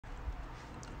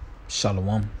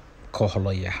Shalom.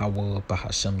 Kohala Yahweh,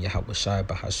 Bahasham Yahweh Shai,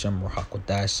 Bahasham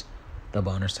Ruhakodash.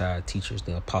 Double honors to our teachers,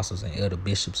 the apostles, and elder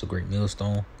bishops of Great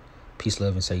Millstone. Peace,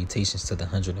 love, and salutations to the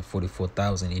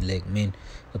 144,000 elect men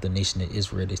of the nation of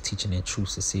Israel that's teaching in truth,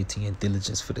 sincerity, and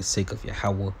diligence for the sake of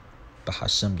Yahweh,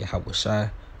 Bahasham Yahweh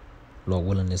Shai. Lord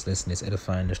willing, this lesson is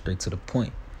edifying us straight to the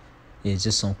point. It's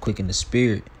just some quick in the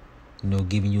spirit,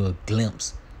 giving you a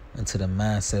glimpse into the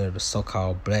mindset of the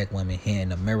so-called black women here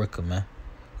in America, man.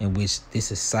 In which this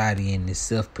society in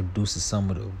itself produces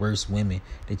some of the worst women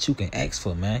that you can ask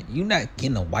for, man. You're not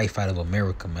getting a wife out of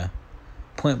America, man.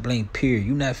 Point blank, period.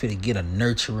 You're not finna get a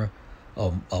nurturer,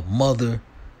 a mother,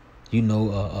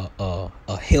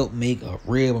 a helpmate, a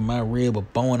rib of my rib, a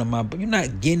bone of my... But you're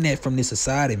not getting that from this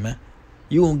society, man.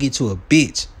 You gonna get you a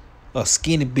bitch, a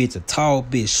skinny bitch, a tall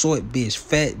bitch, short bitch,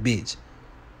 fat bitch.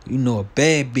 A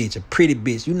bad bitch, a pretty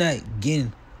bitch. You're not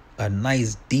getting a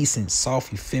nice, decent,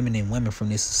 soft, feminine women from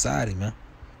this society, man.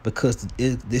 Because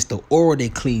it's the aura they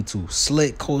cleave to.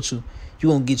 Slut culture. You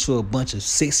gonna get you a bunch of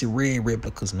sexy red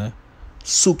replicas, man.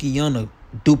 Sukiyana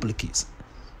duplicates.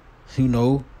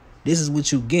 This is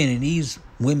what you getting. And these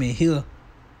women here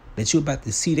that you're about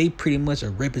to see, they pretty much a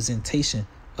representation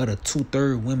of the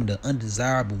 2/3 women, the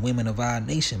undesirable women of our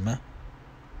nation, man.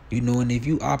 And if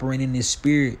you operate in this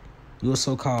spirit, you're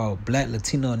so-called black,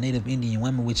 Latino, Native Indian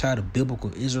women, which are the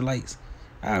biblical Israelites.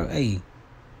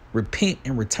 Repent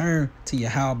and return to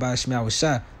Yahweh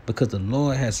Shai, because the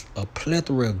Lord has a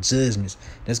plethora of judgments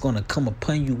that's going to come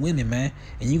upon you women, man.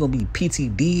 And you're going to be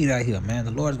PTD'd out here, man.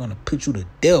 The Lord is going to put you to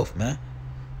death, man.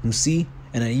 You see?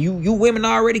 And you women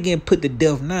already getting put to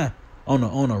death now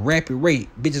on a rapid rate.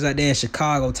 Bitches out there in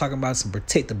Chicago talking about some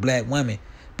protect the black women.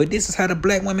 But this is how the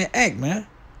black women act, man.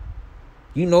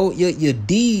 Your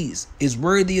deeds is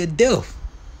worthy of death.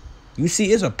 You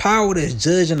see, it's a power that's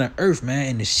judging the earth, man.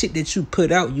 And the shit that you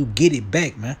put out, you get it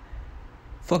back, man.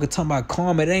 Fucking talking about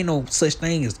karma. There ain't no such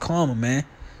thing as karma, man.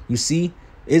 You see,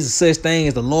 it's a such thing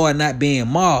as the Lord not being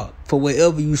mocked. For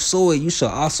wherever you sow it, you shall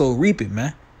also reap it,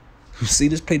 man. You see,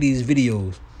 let's play these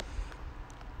videos.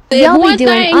 One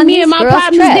thing me and my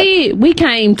partners did, we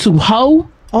came to hoe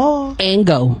and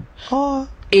go.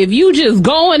 If you just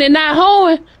going and not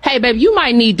hoeing, hey, baby, you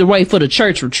might need to wait for the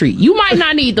church retreat. You might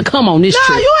not need to come on this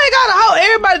trip. You ain't got to hoe.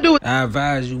 Everybody do it. I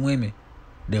advise you women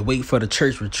that wait for the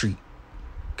church retreat.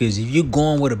 Because if you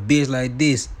going with a bitch like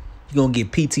this, you're going to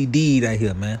get PTD'd out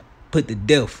here, man. Put to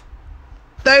death.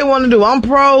 They want to do. I'm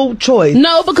pro-choice.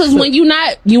 No, because when you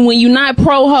not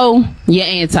pro-ho, you're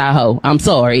anti-ho. I'm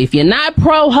sorry. If you're not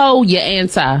pro-ho, you're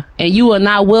anti. And you are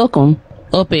not welcome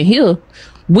up in here.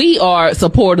 We are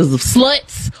supporters of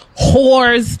sluts,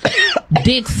 whores,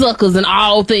 dick suckers, and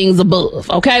all things above.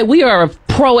 Okay? We are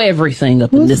pro everything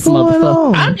up in this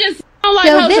motherfucker. I don't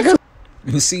like her.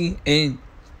 You see? And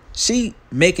she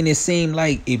making it seem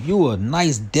like if you a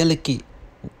nice, delicate,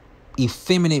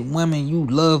 effeminate woman, you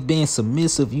love being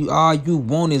submissive, all you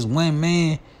want is one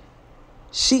man.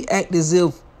 She act as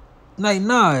if, like,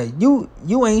 nah,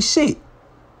 you ain't shit.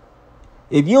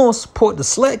 If you don't support the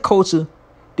slut culture,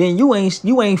 then you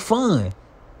ain't fun.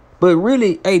 But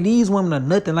really, hey, these women are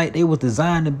nothing like they was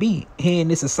designed to be here in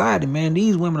this society, man.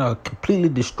 These women are completely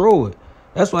destroyed.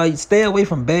 That's why you stay away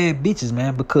from bad bitches,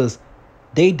 man, because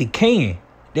they decaying.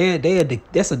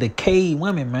 That's a decayed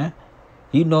woman, man.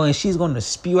 And she's gonna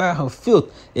spew out her filth,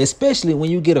 especially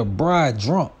when you get a bride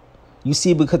drunk. You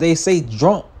see, because they say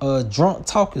drunk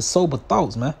talk is sober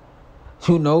thoughts, man.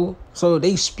 So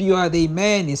they spew out their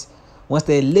madness once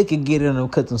that liquor get in them,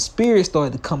 because them spirits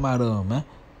start to come out of them, man.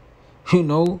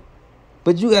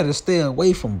 But you got to stay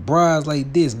away from brides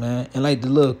like this, man. And like the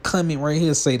little comment right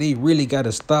here say, they really got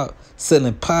to stop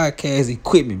selling podcast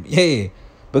equipment. Yeah,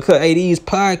 because, hey, these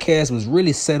podcasts was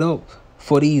really set up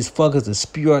for these fuckers to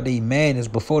spew out their madness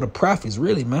before the prophets,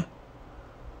 really, man.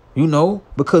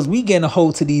 Because we getting a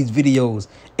hold to these videos.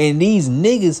 And these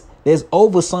niggas that's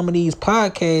over some of these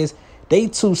podcasts, they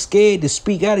too scared to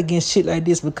speak out against shit like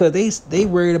this because they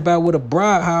worried about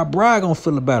how a bride gonna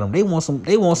feel about them. They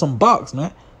want some box,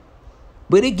 man.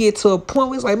 But it get to a point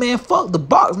where it's like, man, fuck the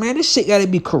box, man. This shit gotta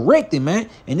be corrected, man.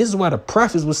 And this is why the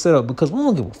prophets was set up, because we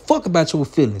don't give a fuck about your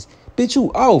feelings. Bitch, you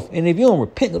off. And if you don't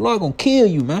repent, the Lord gonna kill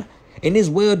you, man. And it's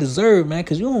well deserved, man,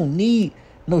 because you don't need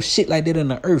no shit like that in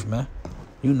the earth, man.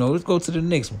 Let's go to the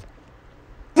next one.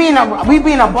 We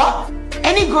being a buck.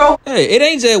 Any girl. Hey, it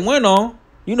ain't just one on.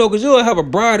 Because you'll have a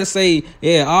bride to say,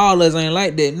 yeah, all us ain't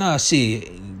like that. Nah, shit.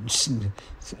 Let's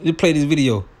play this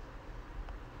video.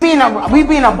 We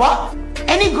being a buck.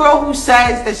 Any girl who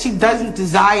says that she doesn't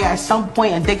desire at some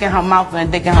point a dick in her mouth and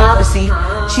a dick in her pussy,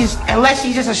 unless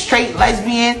she's just a straight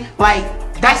lesbian, like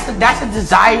that's a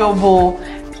desirable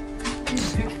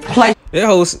pleasure. That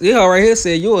hoe right here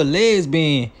said you're a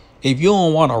lesbian if you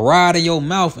don't want a rod in your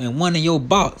mouth and one in your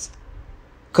box.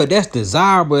 Cause that's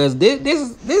desirable.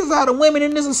 This is how the women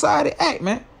in this society act,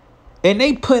 man. And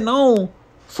they putting on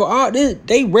for all this.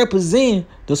 They represent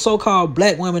the so-called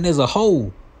black women as a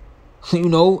whole. You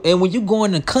know, and when you go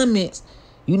in the comments,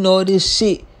 you know this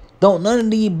shit. Don't none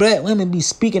of these black women be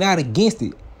speaking out against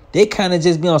it. They kind of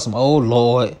just be on some, oh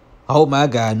Lord, oh my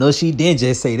God, no, she didn't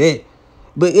just say that.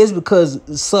 But it's because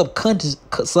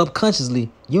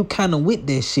subconsciously you kind of with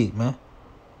that shit, man.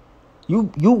 You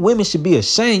women should be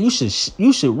ashamed.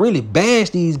 You should really bash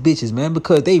these bitches, man,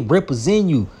 because they represent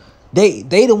you. They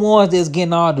the ones that's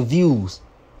getting all the views.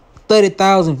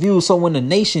 30,000 views. So when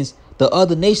the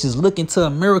other nations look into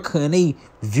America and they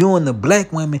viewing the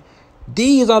black women,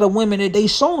 these are the women that they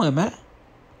showing, man.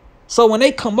 So when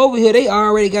they come over here, they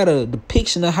already got a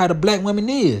depiction of how the black woman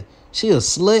is. She a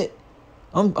slut.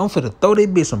 I'm finna throw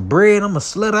that bitch some bread. I'm a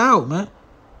slut out, man.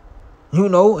 You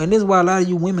know, and this is why a lot of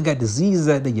you women got diseases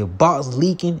out there. Your box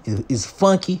leaking. It's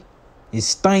funky. It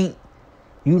stink.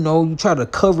 You know, you try to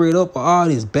cover it up with all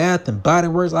this Bath and Body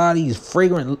Works, all these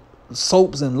fragrant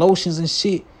soaps and lotions and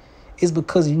shit. It's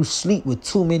because you sleep with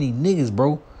too many niggas,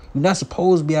 bro. You're not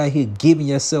supposed to be out here giving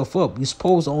yourself up. You're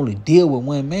supposed to only deal with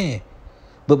one man.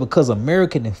 But because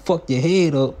America done fucked your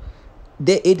head up,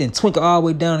 it done twinkle all the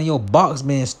way down in your box,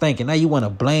 man, stinking. Now you want to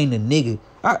blame the nigga.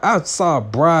 I saw a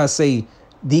bride say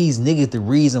these niggas the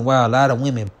reason why a lot of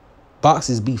women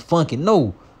boxes be funky.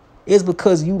 No, it's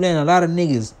because you letting a lot of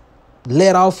niggas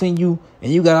let off in you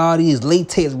and you got all these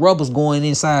latex rubbers going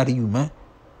inside of you, man.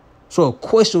 So of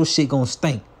course your shit gonna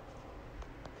stink.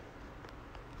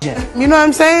 You know what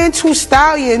I'm saying? Two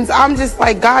stallions. I'm just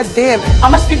like, God damn.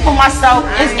 I'm gonna speak for myself.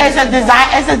 It's a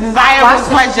desirable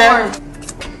pleasure.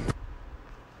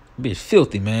 Bitch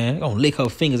filthy, man. Gonna lick her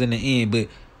fingers in the end, but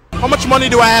how much money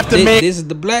do I have to make? This is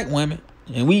the black woman.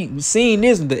 And we seen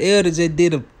this. The elder just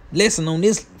did a lesson on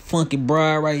this funky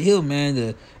bride right here, man.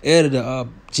 The elder, the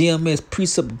GMS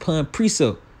precept upon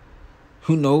precept.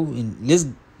 You know, and let's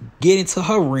get into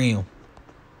her realm.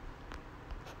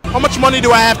 How much money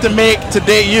do I have to make to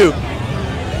date you?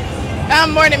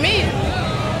 More than me.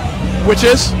 Which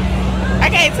is?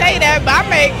 I can't tell you that, but I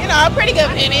make, you know, a pretty good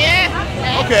penny. Yeah.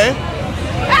 Okay.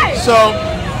 Hey. So.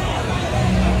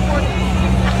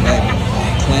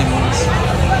 Clamorous.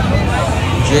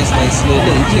 Dressed like slut.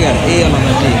 Look, you got an L on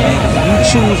that nigga, man. If you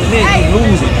choosing it, you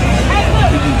losing.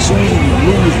 If you choosing, you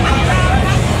losing.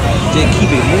 Just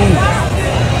keep it moving.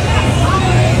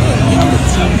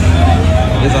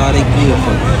 That's all they good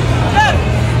for.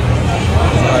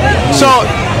 So,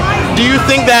 do you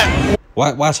think that?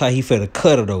 Watch how he finna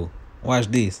cut her though. Watch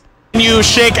this. When you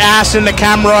shake ass in the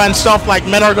camera and stuff, like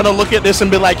men are gonna look at this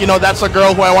and be like, you know, that's a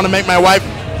girl who I want to make my wife.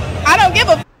 I don't give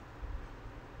a.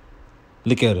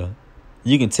 Look at her.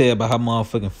 You can tell by her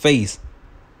motherfucking face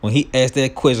when he asked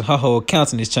that question. Her whole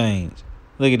countenance changed.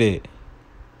 Look at that.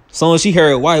 Soon as she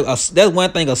heard wife, that's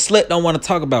one thing a slut don't want to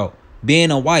talk about.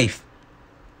 Being a wife.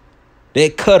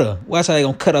 That cut her. Watch how they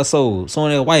gonna cut her soul. So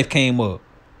when that wife came up.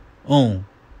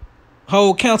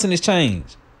 Whole countenance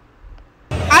changed.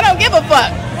 I don't give a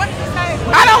fuck. What did you say?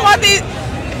 I don't want these.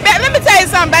 Let me tell you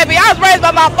something, baby. I was raised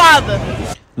by my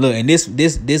father. Look, and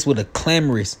this where the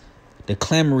clamorous,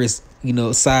 you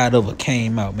know, side of her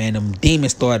came out, man. Them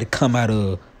demons started to come out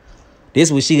of. This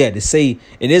is what she got to say.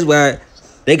 And this is why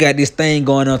they got this thing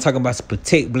going on talking about to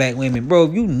protect black women. Bro,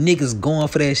 if you niggas going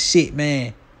for that shit,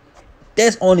 man,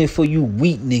 that's only for you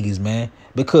weak niggas, man.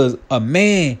 Because a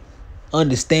man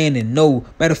understand and know.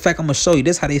 Matter of fact, I'm gonna show you.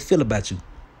 That's how they feel about you.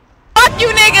 Fuck you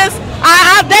niggas.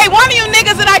 I'll date one of you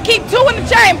niggas and I keep two in the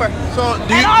chamber. So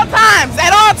at all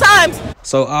times.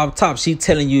 So off top, she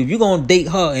telling you if you gonna date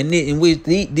her and with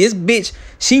this bitch,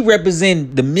 she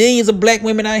represent the millions of black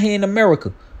women out here in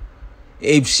America.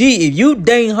 If you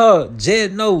date her,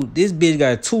 just know this bitch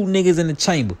got two niggas in the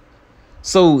chamber.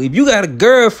 So if you got a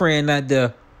girlfriend out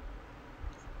there,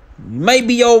 might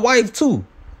be your wife too.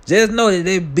 Just know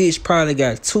that bitch probably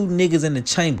got two niggas in the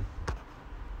chamber.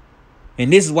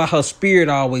 And this is why her spirit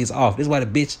always off. This is why the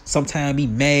bitch sometimes be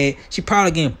mad. She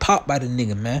probably getting popped by the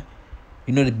nigga, man.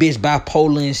 You know, the bitch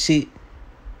bipolar and shit.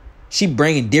 She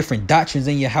bringing different doctrines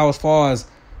in your house, far as,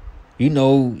 you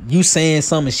know, you saying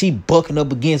something, she bucking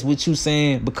up against what you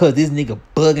saying because this nigga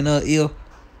bugging her ear.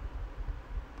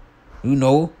 You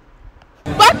know.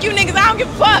 Fuck you niggas, I don't give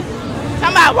a fuck.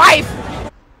 I'm my wife.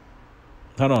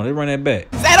 Hold on, they run that back.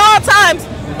 At all times.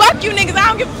 Fuck you niggas, I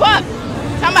don't give a fuck.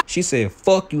 She said,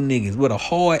 fuck you niggas with a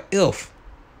hard F.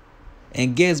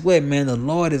 And guess what, man? The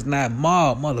Lord is not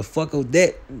mob, motherfucker.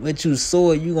 That what you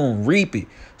sow, you gonna reap it.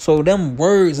 So them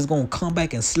words is gonna come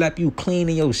back and slap you clean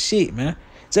in your shit, man.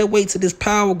 Just wait till this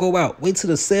power go out. Wait till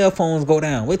the cell phones go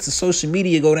down. Wait till social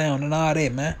media go down and all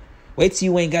that, man. Wait till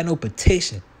you ain't got no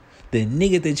protection. The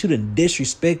nigga that you done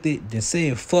disrespected, then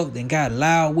said fuck, then got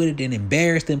loud with it, then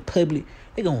embarrassed in public,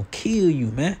 they gonna kill you,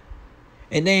 man.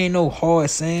 And there ain't no hard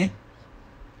saying.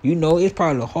 You know, it's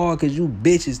probably hard because you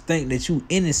bitches think that you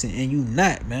innocent and you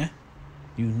not, man.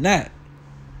 You not.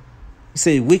 You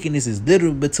say wickedness is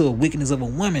little but to a wickedness of a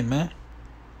woman, man.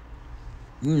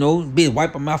 You know, bitch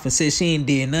wipe her mouth and say she ain't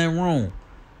did nothing wrong.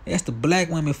 That's the black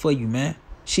woman for you, man.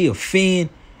 She offend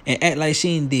and act like she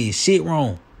ain't did shit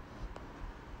wrong.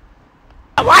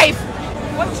 A wife.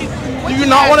 Do you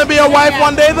not want to be a wife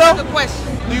one day, though?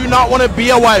 Do you not want to be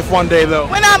a wife one day, though?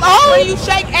 When I'm old, when you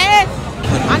shake ass,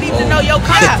 I need to know your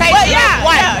connotation of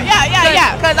wife.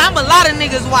 Yeah. Because I'm a lot of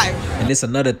niggas' wife. And it's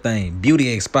another thing. Beauty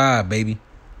expired, baby.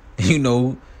 You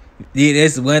know, yeah,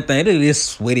 that's one thing. Look at this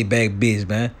sweaty back bitch,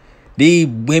 man. These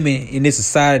women in this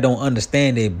society don't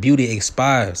understand that beauty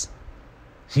expires.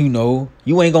 You know,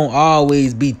 you ain't gonna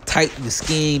always be tight. The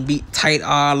skin be tight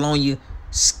all on you.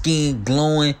 Skin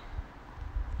glowing.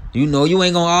 You know, you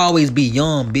ain't gonna always be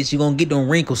young, bitch. You gonna get them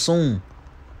wrinkles soon.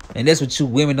 And that's what you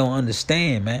women don't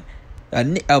understand, man.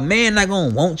 A man not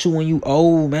gonna want you when you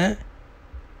old, man.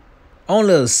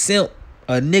 Only a simp,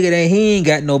 a nigga that he ain't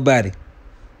got nobody.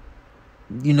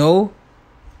 You know?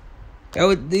 That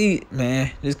would be,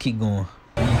 man, just keep going.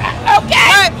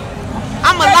 Okay.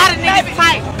 I'm a lot of niggas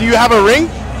tight. Do you have a ring?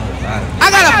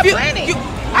 I got a few.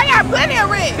 I got plenty of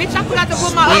rings. Bitch, I forgot to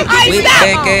put my iced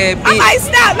out. I'm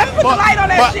iced out. Let me put the light on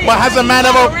that shit. But has a man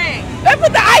ever... Let me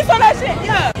put the ice on that shit,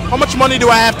 yeah. How much money do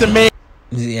I have to make?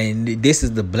 And this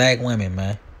is the black women,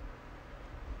 man.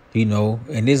 You know,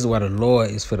 and this is why the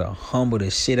Lord is for the humble the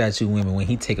shit out you women when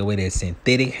he take away that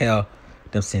synthetic hair,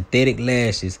 them synthetic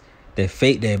lashes, that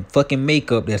fake, that fucking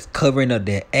makeup that's covering up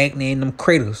that acne and them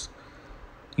craters.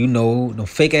 You know, them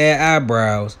fake ass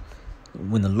eyebrows.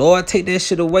 When the Lord take that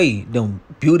shit away, them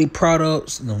beauty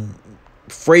products, them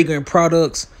fragrant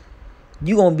products,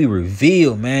 you gonna be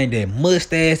revealed, man. That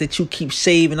mustache that you keep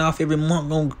shaving off every month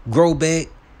gonna grow back.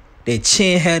 That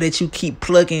chin hair that you keep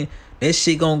plucking, that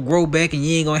shit gonna grow back and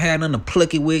you ain't gonna have nothing to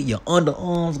pluck it with. Your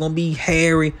underarms gonna be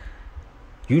hairy.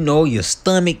 You know, your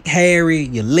stomach hairy,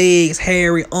 your legs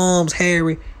hairy, arms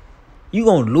hairy. You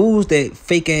gonna lose that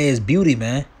fake ass beauty,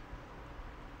 man.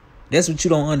 That's what you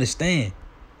don't understand.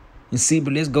 You see,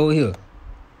 but let's go here.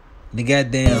 The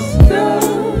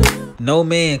goddamn No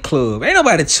Man Club. Ain't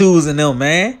nobody choosing them,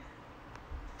 man.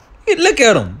 Look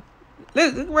at them.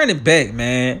 Let's run it back,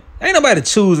 man. Ain't nobody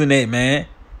choosing that, man.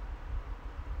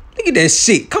 Look at that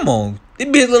shit. Come on. This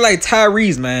bitch look like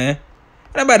Tyrese, man.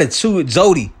 Ain't nobody choosing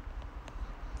Jody.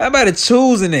 Ain't nobody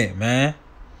choosing that, man.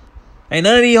 Ain't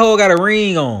none of these hoes got a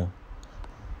ring on.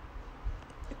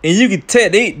 And you can tell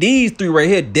these three right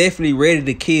here definitely ready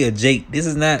to kill Jake. This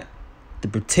is not to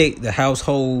protect the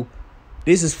household.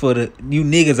 This is for the you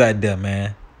niggas out there,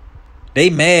 man. They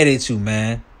mad at you,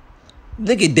 man.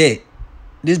 Look at that.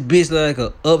 This bitch look like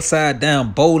a upside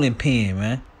down bowling pin,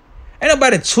 man. Ain't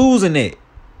nobody choosing that.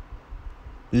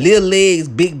 Little legs,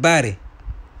 big body.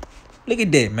 Look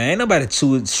at that, man. Ain't nobody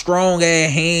choosing. Strong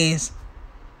ass hands.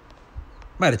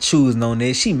 Nobody choosing on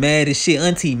that. She mad as shit.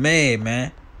 Auntie mad,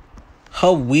 man.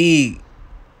 Her wig.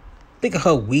 Think of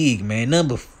her wig, man. Nothing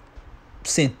but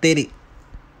synthetic.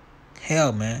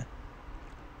 Hell, man.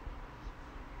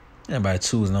 Ain't nobody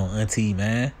choosing on auntie,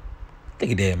 man.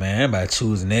 Look at that, man. Ain't nobody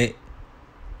choosing that.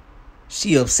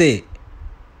 She upset.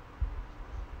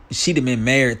 She done been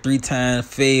married 3 times,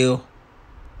 failed.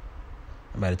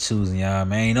 Nobody choosing y'all,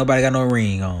 man. Ain't nobody got no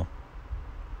ring on.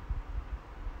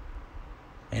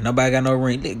 Ain't nobody got no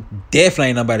ring. Definitely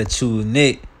ain't nobody choosing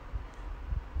that.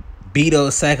 Beat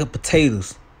up sack of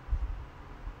potatoes.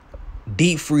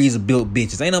 Deep freezer built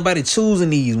bitches. Ain't nobody choosing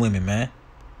these women, man.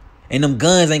 And them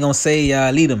guns ain't gonna save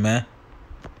y'all either, man.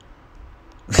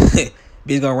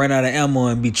 Bitch gonna run out of ammo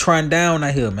and be trying down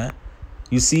out here, man.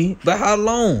 You see? But how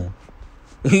long?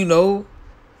 You know?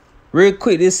 Real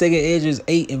quick, this second Esdras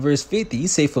 8 and verse 50. You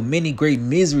say, for many great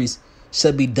miseries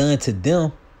shall be done to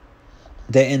them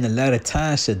that in the latter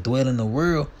time shall dwell in the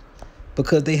world,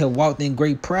 because they have walked in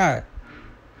great pride.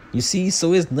 You see?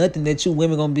 So it's nothing that you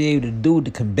women gonna be able to do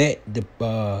to combat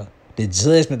the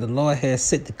judgment the Lord has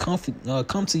set to come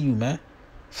to you, man,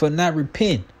 for not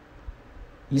repenting.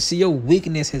 You see, your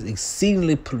wickedness has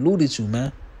exceedingly polluted you,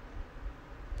 man.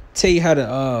 Tell you how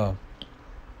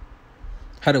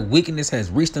the wickedness has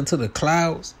reached into the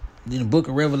clouds in the book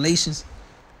of Revelations.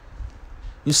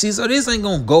 You see, so this ain't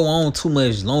gonna go on too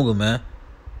much longer, man.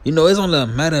 You know, it's only a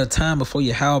matter of time before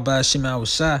you howl by Shema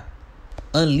was shot.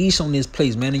 Unleash on this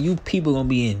place, man, and you people gonna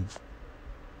be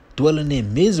dwelling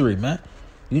in misery, man.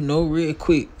 You know, real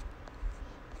quick.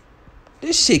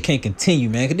 This shit can't continue,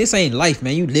 man. Cause this ain't life,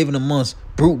 man. You living amongst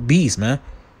brute beasts, man.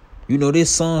 You know, this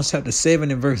Psalms chapter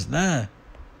 7 and verse 9.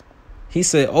 He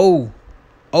said, oh,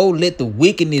 let the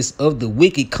wickedness of the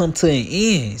wicked come to an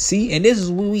end. See, and this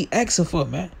is what we asking for,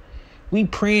 man. We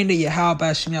praying that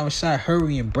Yahweh Shem Yahushua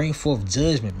hurry and bring forth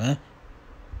judgment, man.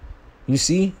 You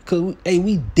see? Because,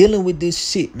 we dealing with this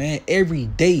shit, man, every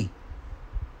day.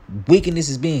 Wickedness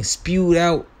is being spewed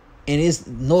out, and there's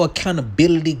no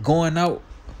accountability going out.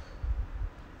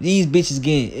 These bitches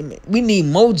getting, we need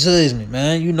more judgment,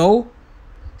 man, you know?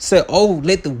 Say,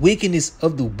 let the wickedness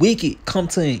of the wicked come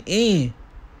to an end,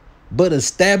 but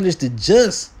establish the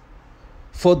just,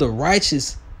 for the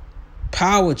righteous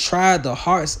power tried the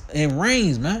hearts and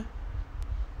reins, man.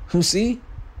 You see?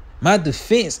 My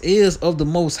defense is of the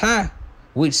Most High,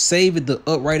 which saveth the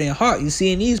upright in heart. You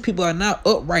see, and these people are not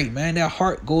upright, man. Their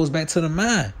heart goes back to the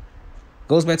mind.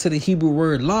 Goes back to the Hebrew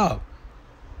word law.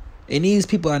 And these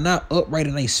people are not upright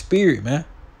in their spirit, man.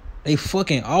 They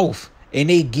fucking off. And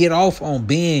they get off on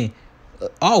being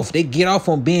off. They get off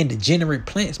on being degenerate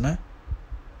plants, man.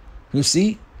 You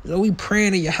see? So we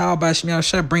praying that Yahweh Shem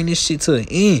Yahushua bring this shit to an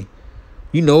end.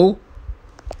 You know?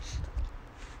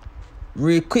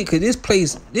 Real quick, cause this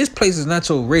place is not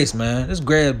your rest, man. Let's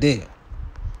grab that.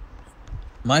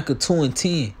 Micah 2 and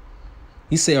 10.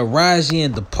 He said, arise ye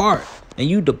and depart. And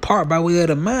you depart by way of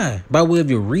the mind, by way of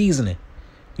your reasoning.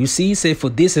 You see, he said, for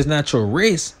this is not your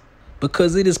rest,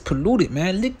 because it is polluted,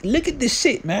 man. Look at this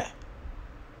shit, man.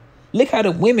 Look how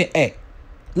the women act.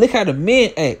 Look how the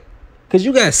men act. Because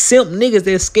you got simp niggas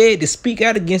that scared to speak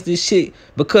out against this shit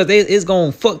because it's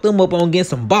going to fuck them up on getting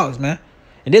some box, man.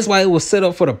 And that's why it was set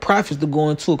up for the prophets to go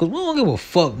into it, because we don't give a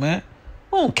fuck, man.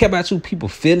 We don't care about you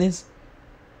people's feelings.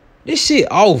 This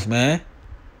shit off, man.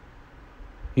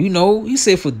 You know, he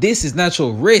said, for this is not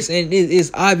your rest. And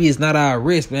it's obvious not our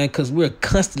rest, man, because we're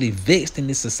constantly vexed in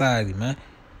this society, man.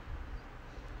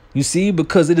 You see,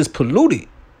 because it is polluted.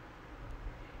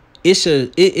 It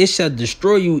shall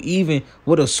destroy you even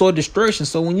with a sore destruction.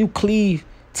 So when you cleave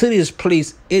to this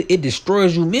place, it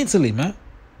destroys you mentally, man.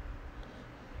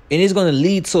 And it's going to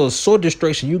lead to a sore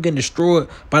destruction. You get destroyed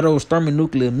by those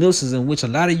thermonuclear missiles, in which a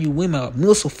lot of you women are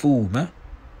missile food, man.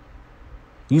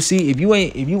 You see, if you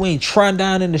ain't trying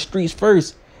down in the streets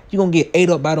first, you're going to get ate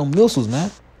up by them missiles,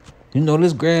 man. You know,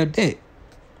 let's grab that.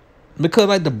 Because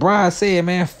like the bride said,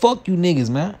 man, fuck you niggas,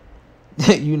 man.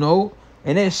 You know,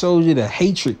 and that shows you the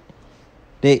hatred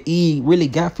that E really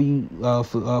got for you,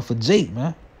 for Jake,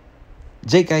 man.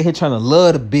 Jake out here trying to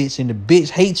love the bitch, and the bitch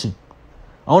hates you.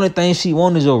 Only thing she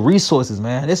wants is your resources,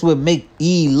 man. That's what make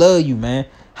E love you, man.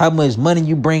 How much money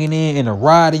you bringing in and a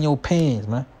ride in your pants,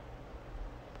 man.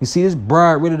 You see, this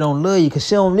bride really don't love you because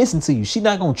she don't listen to you. She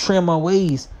not going to trim her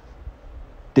ways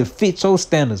to fit your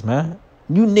standards, man.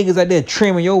 You niggas out there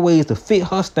trimming your ways to fit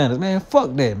her standards, man.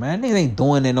 Fuck that, man. Niggas ain't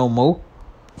doing that no more.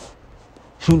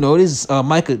 You know, this is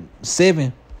Micah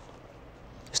 7.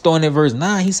 Starting at verse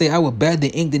 9, he said, I will bear the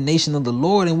indignation of the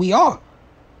Lord, and we are.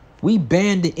 We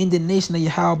bear the indignation of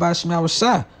Yahweh Shem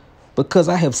Yahushua because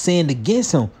I have sinned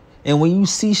against him. And when you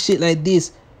see shit like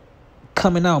this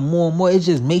coming out more and more, it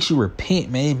just makes you repent,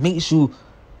 man. It makes you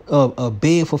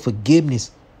beg for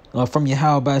forgiveness from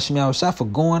Yahweh Shem Yahushua for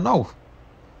going off.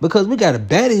 Because we got to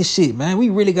bear this shit, man. We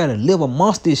really got to live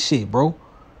amongst this shit, bro.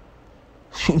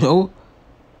 You know?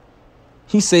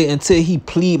 He said, until he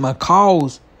plead my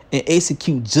cause and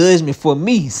execute judgment for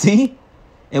me, see?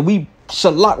 And we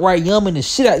shalak rayam in the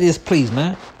shit out of this place,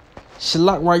 man.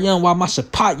 Shalak rayam while my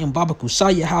shapayam baba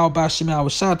kusaya how about Shem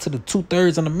Yahushua to the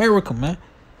 2/3 in America, man.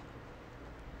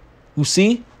 You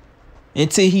see?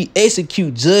 Until he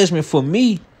execute judgment for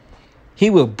me, he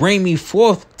will bring me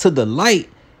forth to the light,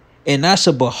 and I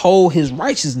shall behold his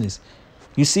righteousness.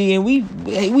 You see, and we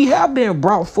have been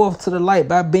brought forth to the light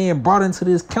by being brought into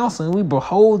this council, and we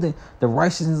beholding the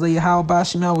righteousness of Yahweh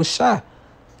Shem Yahushua.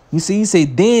 You see, he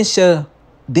said,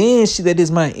 then she that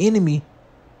is my enemy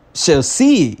shall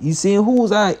see it. You see, and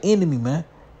who's our enemy, man?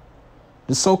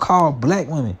 The so-called black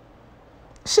women.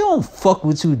 She don't fuck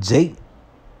with you, Jake.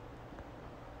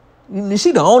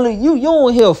 She the only, you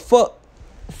don't hear fuck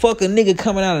a nigga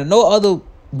coming out of no other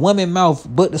woman mouth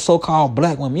but the so-called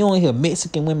black women. You don't hear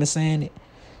Mexican women saying it.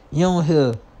 You don't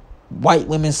hear white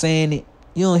women saying it.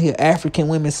 You don't hear African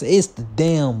women say it. It's the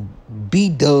damn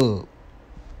B-dub.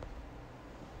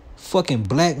 Fucking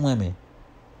black women.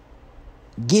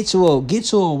 Get you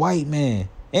a white man.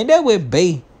 And that what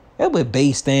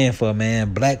Bay stand for,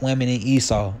 man. Black women and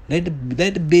Esau. Let the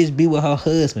bitch be with her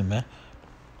husband, man.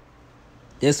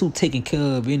 That's who taking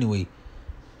care of anyway.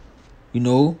 You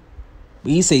know?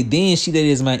 But he say, then she that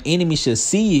is my enemy shall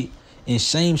see it, and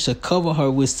shame shall cover her,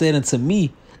 which said unto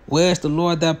me, where's the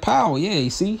Lord thy power? Yeah, you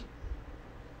see?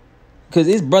 Because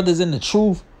his brothers in the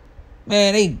truth,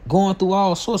 man, they going through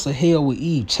all sorts of hell with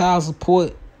Eve. Child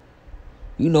support.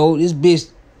 You know, this bitch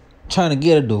trying to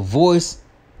get a divorce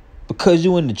because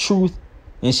you in the truth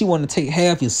and she want to take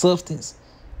half your substance.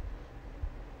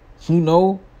 You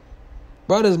know,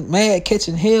 brothers mad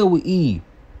catching hell with Eve.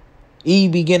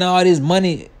 Eve be getting all this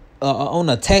money on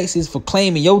the taxes for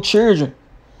claiming your children.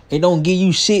 They don't give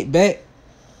you shit back.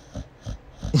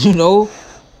 You know?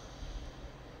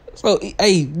 So,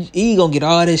 hey, Eve gonna get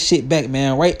all that shit back,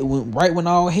 man. Right when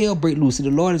all hell break loose. See, the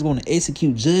Lord is gonna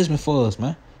execute judgment for us,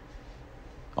 man.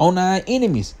 On our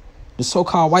enemies. The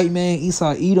so-called white man,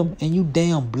 Esau, Edom, and you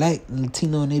damn black,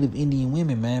 Latino, Native Indian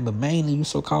women, man. But mainly you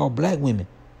so-called black women.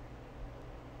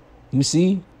 You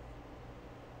see?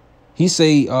 He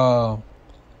say,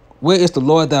 where is the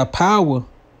Lord thy power?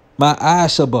 My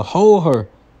eyes shall behold her.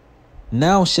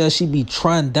 Now shall she be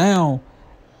trodden down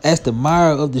as the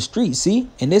mire of the street. See?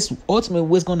 And this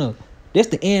ultimately that's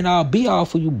the end all be all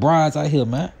for you brides out here,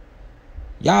 man.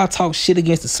 Y'all talk shit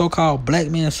against the so-called black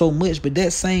man so much, but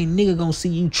that same nigga gonna see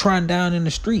you trodden down in the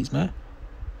streets, man.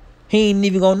 He ain't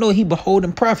even gonna know he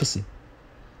beholding prophecy.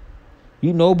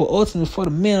 You know, but ultimately for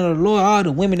the men of the Lord, all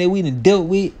the women that we done dealt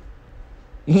with,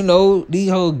 you know, these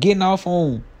hoes getting off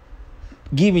on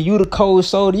giving you the cold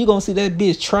shoulder, you gonna see that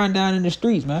bitch trying down in the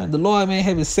streets, man. The Lord, man,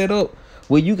 have it set up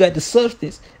where you got the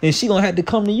substance and she gonna have to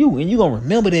come to you and you gonna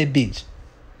remember that bitch.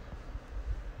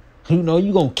 You know,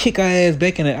 you gonna kick her ass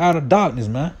back in the outer darkness,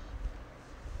 man.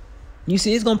 You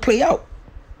see, it's gonna play out.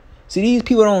 See, these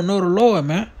people don't know the Lord,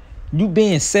 man. You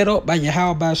being set up by your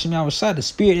how about Shem Yahweh, the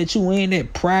spirit that you in,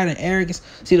 that pride and arrogance.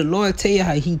 See, the Lord tell you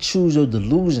how he choose your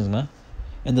delusions, man.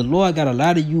 And the Lord got a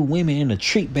lot of you women in a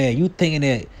trick bag. You thinking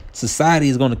that society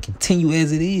is going to continue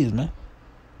as it is, man.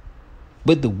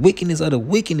 But the wickedness of the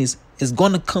wickedness is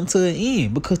going to come to an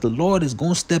end because the Lord is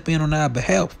going to step in on our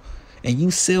behalf. And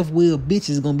you self-willed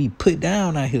bitches going to be put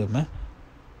down out here, man.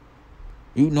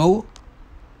 You know,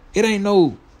 this ain't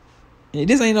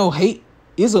no hate.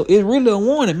 It's really a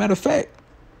warning. Matter of fact,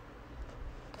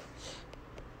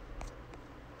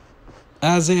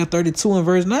 Isaiah 32 and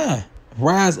verse 9.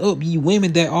 Rise up, ye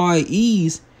women that are at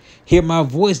ease. Hear my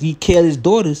voice, ye careless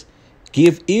daughters.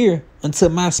 Give ear unto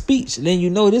my speech. Then you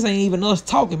know this ain't even us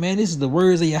talking, man. This is the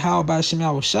words of Yahweh Shem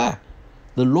Yahweh.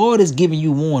 The Lord is giving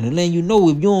you warning. Letting you know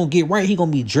if you don't get right, he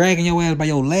gonna be dragging your ass by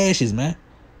your lashes, man.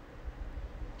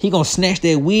 He gonna snatch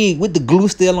that wig with the glue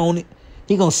still on it.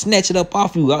 He gonna snatch it up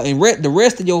off you. And the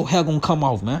rest of your hair gonna come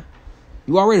off, man.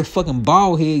 You already fucking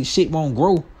bald head. Shit won't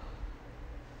grow.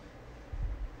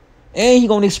 And he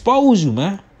gonna expose you,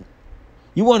 man.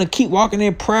 You want to keep walking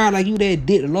in pride like you that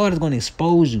dick, the Lord is gonna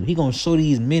expose you. He gonna show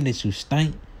these men that you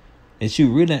stink. That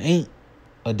you really ain't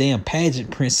a damn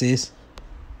pageant princess.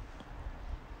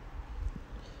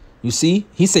 You see?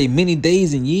 He say, many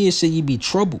days and years shall ye be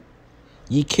troubled,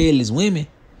 ye careless women,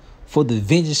 for the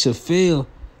vengeance shall fail,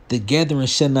 the gathering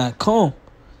shall not come.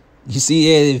 You see,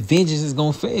 yeah, the vengeance is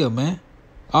gonna fail, man.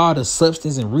 All the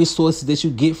substance and resources that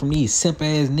you get from these simp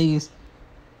ass niggas,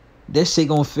 that shit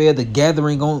gonna fail. The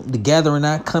gathering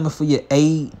not coming for your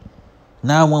aid.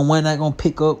 911 not gonna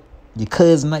pick up. Your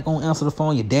cousin not gonna answer the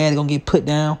phone. Your dad gonna get put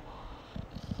down.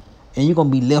 And you gonna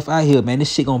be left out here, man.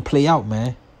 This shit gonna play out,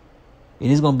 man.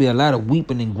 And it's gonna be a lot of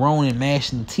weeping and groaning and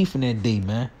gnashing teeth in that day,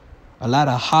 man. A lot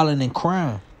of hollering and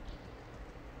crying.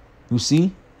 You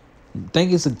see? You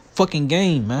think it's a fucking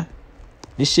game, man.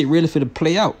 This shit really finna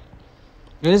play out.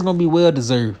 And it's gonna be well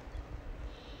deserved.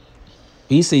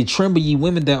 He say, tremble ye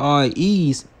women that are at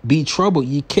ease, be troubled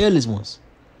ye careless ones.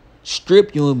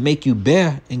 Strip you and make you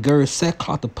bare, and gird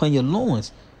sackcloth upon your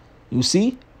loins. You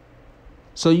see?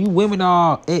 So you women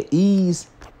are at ease.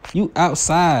 You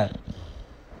outside.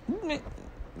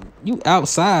 You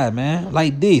outside, man.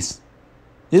 Like this.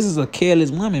 This is a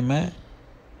careless woman, man.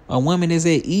 A woman that's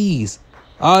at ease.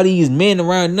 All these men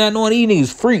around, not knowing these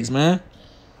niggas freaks, man.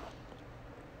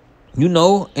 You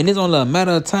know, and it's only a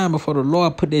matter of time before the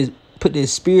Lord put that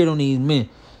spirit on these men.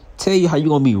 Tell you how you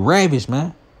gonna be ravished,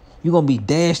 man. You gonna be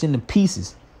dashed into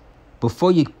pieces.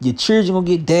 Before your children gonna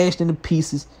get dashed into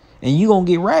pieces, and you gonna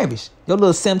get ravished. Your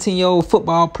little 17-year-old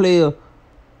football player,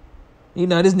 you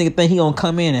know, this nigga think he gonna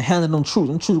come in and handle them troops.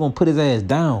 Them troops gonna put his ass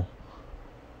down.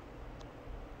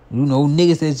 You know,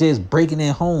 niggas that's just breaking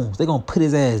their homes, they gonna put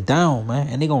his ass down, man,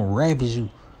 and they gonna ravish you.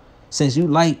 Since you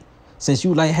like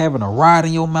having a rod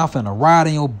in your mouth and a rod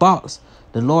in your box,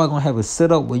 the Lord gonna have it set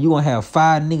up where you gonna have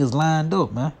 5 niggas lined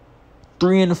up, man.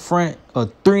 3 in the front, or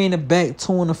 3 in the back,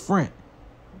 2 in the front.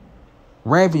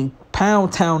 Raving,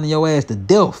 pound town in your ass to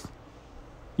death.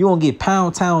 You gonna get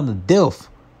pound town to death.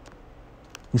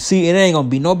 You see, it ain't gonna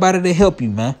be nobody to help you,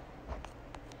 man.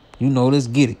 You know, let's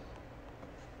get it.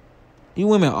 You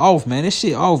women off, man. This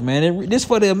shit off, man. This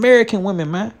for the American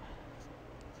women, man.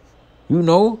 You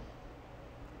know.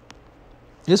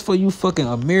 This for you fucking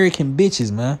American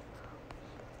bitches, man.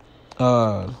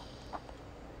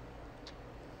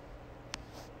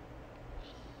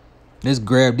 Let's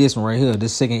grab this one right here.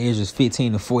 This second Ezra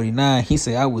 15 to 49. He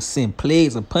said, I will send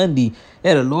plagues upon thee.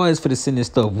 Yeah, the Lord is for the sending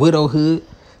stuff. Widowhood.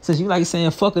 Since you like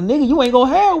saying fuck a nigga, you ain't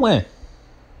gonna have one.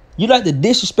 You like to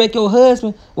disrespect your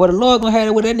husband, well, the Lord gonna have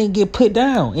it where that nigga get put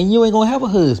down, and you ain't gonna have a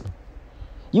husband.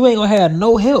 You ain't gonna have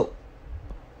no help.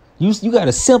 You got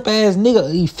a simp ass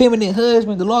nigga, effeminate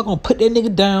husband. The Lord gonna put that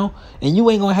nigga down, and you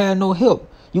ain't gonna have no help.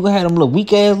 You gonna have them little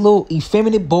weak ass little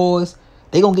effeminate boys.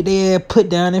 They gonna get their ass put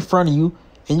down in front of you,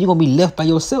 and you gonna be left by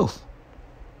yourself.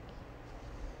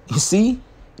 You see,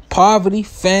 poverty,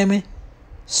 famine,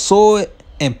 sword,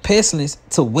 and pestilence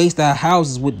to waste our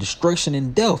houses with destruction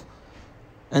and death.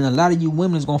 And a lot of you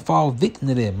women is gonna fall victim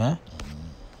to that, man.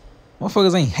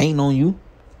 Motherfuckers ain't hating on you.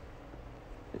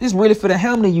 It's really for the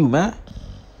helmet of you, man.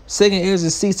 Second Ezra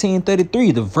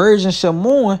 16:33. The virgin shall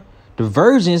mourn. The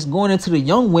virgins going into the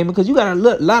young women, because you got a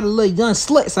lot of little young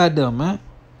sluts out there, man.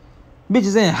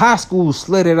 Bitches in high school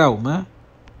slutted out, man.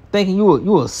 Thinking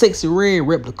you a sexy red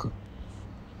replica.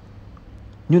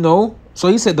 You know? So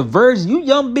he said the virgins, you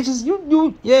young bitches,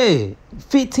 yeah,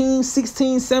 15,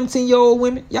 16, 17-year-old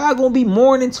women, y'all gonna be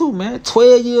mourning too, man.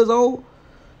 12 years old.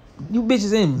 You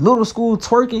bitches in middle school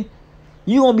twerking,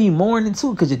 you gonna be mourning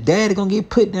too, because your daddy gonna get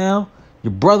put down,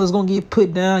 your brother's gonna get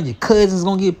put down, your cousin's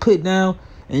gonna get put down,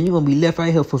 and you gonna be left out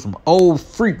here for some old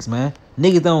freaks, man.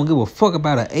 Niggas don't give a fuck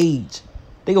about an age.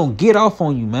 They gonna get off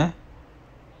on you, man.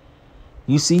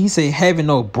 You see, he said, having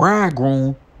no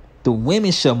bridegroom, the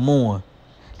women shall mourn.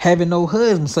 Having no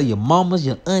husband, so your mamas,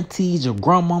 your aunties, your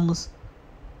grandmamas,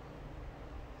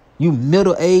 you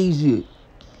middle age, you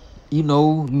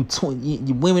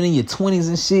women in your 20s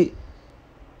and shit,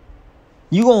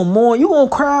 you gonna mourn, you gonna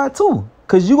cry too,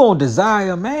 cause you gonna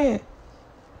desire a man,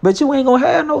 but you ain't gonna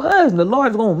have no husband. The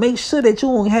Lord's gonna make sure that you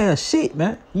won't have shit,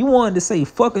 man. You wanted to say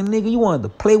fuck a nigga, you wanted to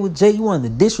play with Jay, you wanted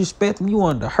to disrespect him, you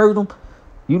wanted to hurt him,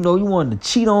 you wanted to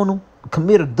cheat on him,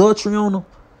 commit adultery on him.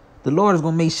 The Lord is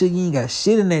going to make sure you ain't got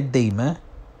shit in that day, man.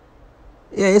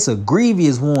 Yeah, it's a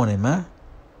grievous warning, man.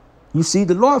 You see,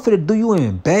 the Lord finna do you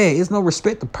in bad. It's no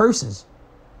respect to persons.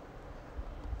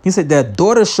 He said that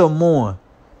daughters shall mourn.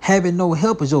 Having no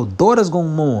helpers, your daughters going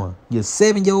to mourn. Your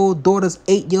 7-year-old daughters,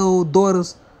 8-year-old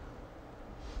daughters,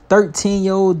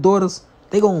 13-year-old daughters,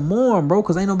 they going to mourn, bro,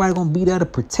 because ain't nobody going to be there to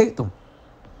protect them.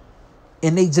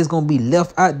 And they just going to be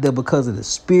left out there because of the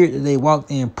spirit that they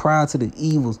walked in prior to the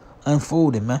evils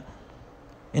unfolding, man.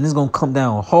 And it's gonna come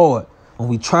down hard. When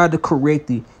we tried to correct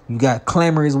it, you got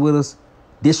clamors with us,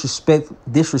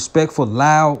 disrespectful,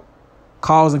 loud,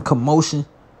 causing commotion.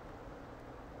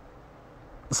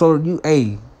 So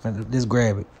let's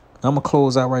grab it. I'm gonna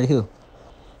close out right here.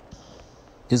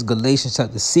 It's Galatians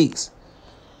chapter 6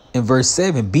 and verse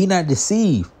 7. Be not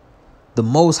deceived. The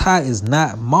Most High is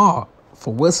not mocked.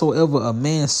 For whatsoever a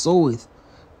man soweth,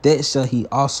 that shall he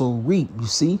also reap. You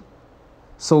see?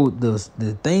 So the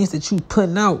things that you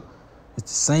putting out,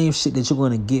 it's the same shit that you're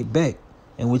going to get back.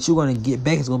 And what you're going to get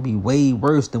back is going to be way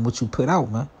worse than what you put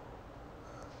out, man.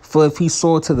 For if he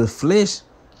sow to the flesh,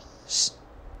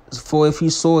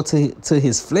 to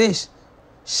his flesh,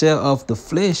 shall of the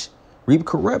flesh reap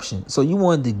corruption. So you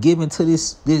wanted to give into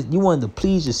this, you wanted to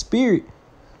please your spirit.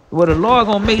 Well, the Lord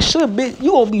going to make sure, bitch, you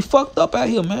going to be fucked up out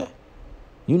here, man.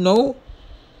 You know?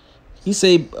 He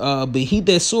say, but he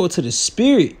that sow to the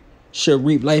spirit shall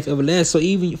reap life everlasting. So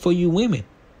even for you women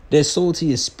that sow to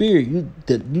your spirit,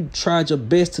 you tried your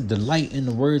best to delight in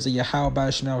the words of Yahweh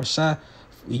Shema Shai.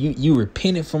 You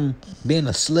repented from being a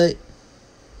slut.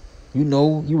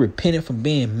 You repented from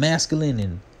being masculine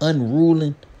and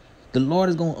unruling. The Lord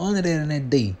is going to honor that in that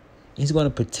day. He's going to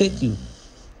protect you.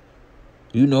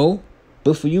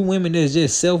 But for you women that's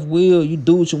just self-will, you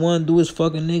do what you want to do as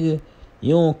fucking nigga,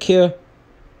 you don't care.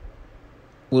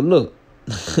 Well, look.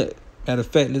 Matter of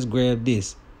fact, let's grab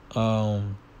this.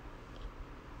 Salaki,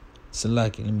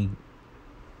 let me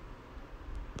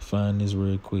find this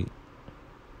real quick.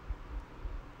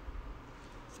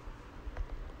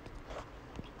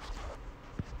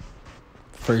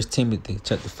 First Timothy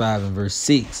chapter 5 and verse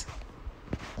 6.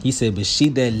 He said, but she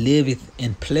that liveth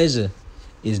in pleasure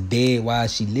is dead while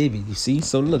she liveth. You see?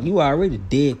 So look, you already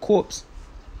dead corpse.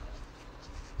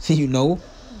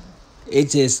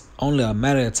 It's just only a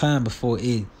matter of time before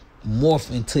it morph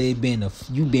into it being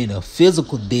a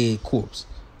physical dead corpse.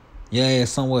 Yeah,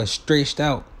 somewhere stretched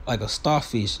out like a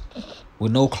starfish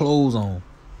with no clothes on.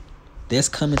 That's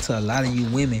coming to a lot of you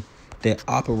women that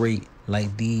operate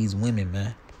like these women,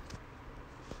 man.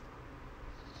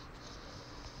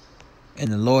 And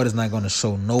the Lord is not going to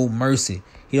show no mercy.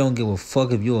 He don't give a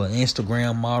fuck if you're an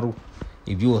Instagram model,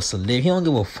 if you're a celebrity. He don't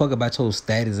give a fuck about your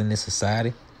status in this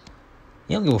society.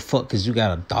 He don't give a fuck because you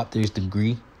got a doctor's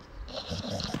degree.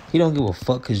 He don't give a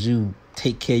fuck because you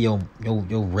take care of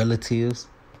your relatives.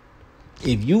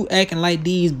 If you acting like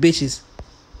these bitches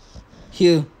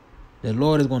here, the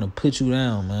Lord is going to put you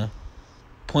down, man.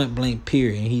 Point blank,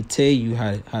 period. And he tell you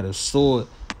how to sword.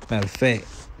 Matter of fact,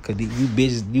 because you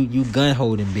bitches, you gun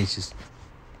holding bitches.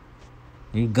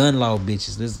 You gun law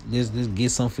bitches. Let's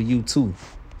get some for you too.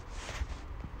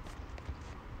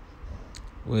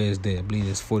 Where is that? I believe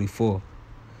it's 44.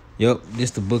 Yup, this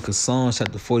the book of Psalms,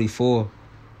 chapter 44.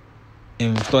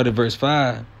 And we started verse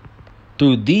 5.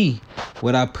 Through thee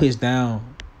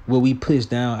will we push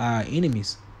down our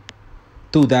enemies.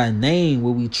 Through thy name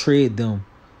will we tread them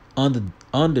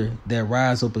under that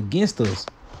rise up against us.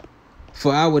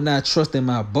 For I would not trust in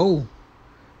my bow,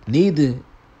 neither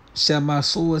shall my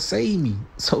sword save me.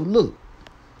 So look,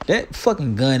 that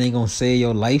fucking gun ain't gonna save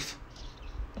your life.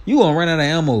 You gonna run out of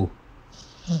ammo.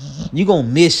 You gonna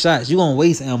miss shots. You gonna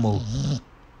waste ammo.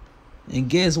 And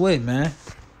guess what, man?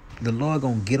 The Lord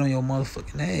gonna get on your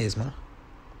motherfucking ass, man.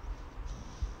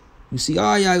 You see,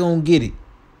 all y'all gonna get it.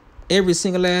 Every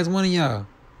single last one of y'all.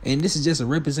 And this is just a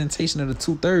representation of the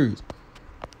 2/3.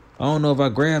 I don't know if I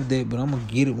grabbed that, but I'm going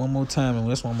to get it one more time, and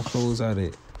that's what I'm going to close out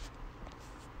at.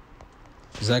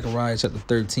 Zechariah chapter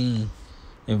 13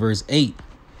 and verse 8.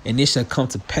 And it shall come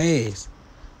to pass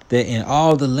that in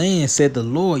all the land, said the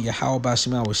Lord, Yahweh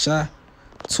Bashim Awashah,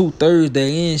 2/3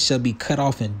 therein shall be cut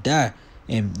off and die.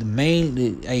 And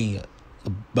a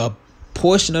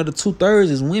portion of the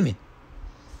 2/3 is women.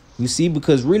 You see,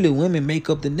 because really women make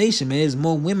up the nation, man. There's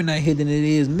more women out here than it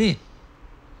is men.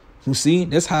 You see,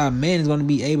 that's how a man is going to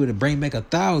be able to bring back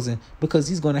 1,000, because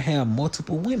he's going to have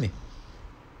multiple women.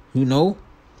 You know,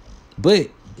 but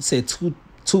it said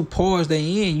two parts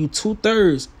they in, you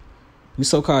 2/3, you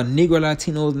so-called Negro,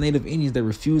 Latinos, Native Indians that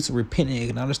refuse to repent and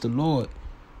acknowledge the Lord.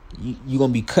 You're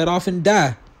going to be cut off and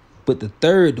die. But the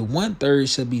 1/3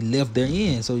 shall be left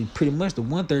therein. So pretty much the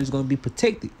 1/3 is going to be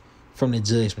protected from the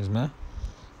judgments, man.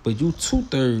 But you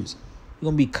 2/3,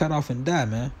 you're going to be cut off and die,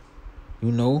 man.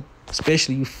 You know,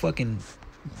 especially you fucking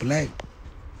black,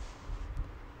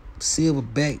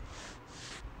 silverback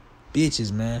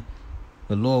bitches, man.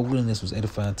 The Lord willingness was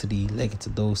edifying to the elect and to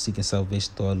those seeking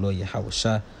salvation through our Lord Yahweh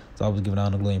Shai. So I was giving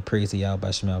honor, glory, and praise to Yahweh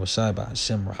Shai by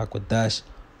Hashem Rahakwadash.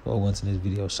 Lord went to this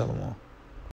video. Shalom.